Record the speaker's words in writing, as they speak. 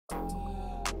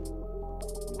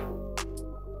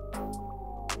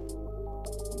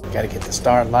Gotta get the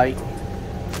start light.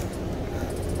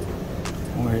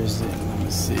 Where is it? Let me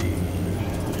see.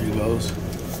 There he goes.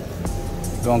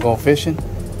 Gonna go fishing?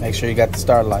 Make sure you got the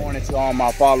start light. Good morning to all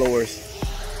my followers.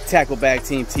 Tackle Bag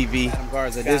Team TV. I'm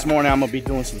Garza. This morning I'm gonna be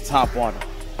doing some top water.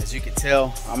 As you can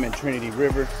tell, I'm in Trinity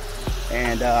River,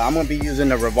 and I'm gonna be using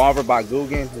the Revolver by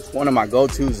Guggen. It's one of my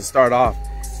go-tos to start off,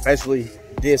 especially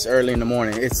this early in the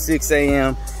morning. It's 6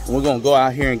 a.m. and we're gonna go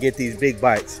out here and get these big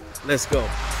bites. Let's go.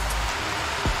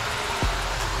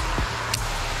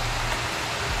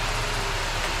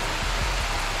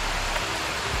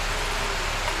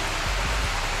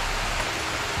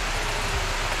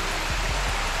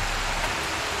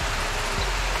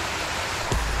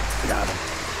 Got him.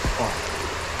 Oh.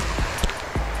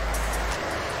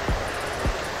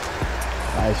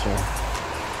 Nice one.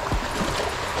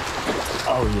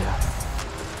 Oh yeah.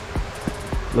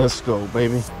 Let's go,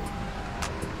 baby.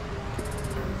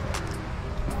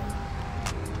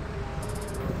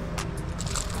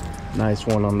 Nice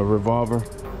one on the Revolver.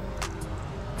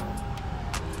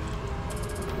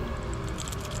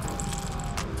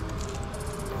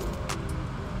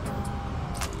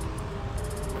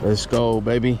 Let's go,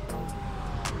 baby.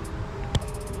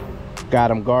 Got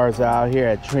him, Garza, out here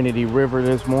at Trinity River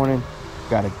this morning.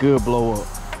 Got a good blow up.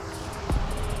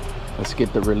 Let's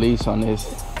get the release on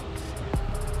this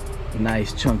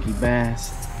nice chunky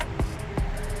bass.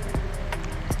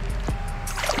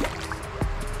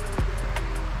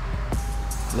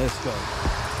 Let's go.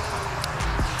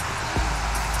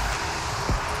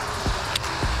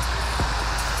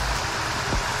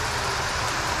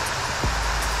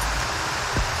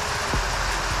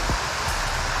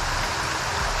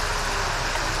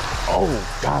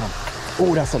 Oh, got him.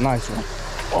 Oh, that's a nice one.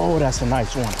 Oh, that's a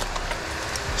nice one.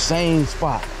 Same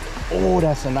spot. Oh,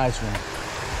 that's a nice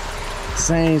one.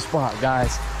 Same spot,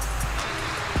 guys.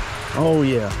 Oh,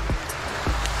 yeah.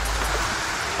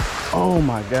 Oh,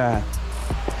 my God.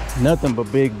 Nothing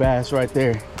but big bass right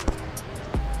there.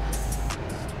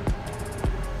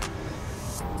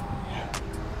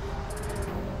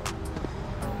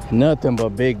 Nothing but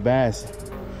big bass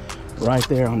right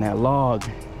there on that log.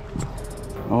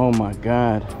 Oh my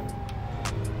God.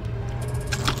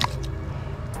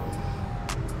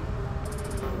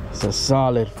 It's a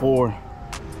solid 4.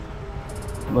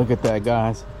 Look at that,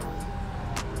 guys.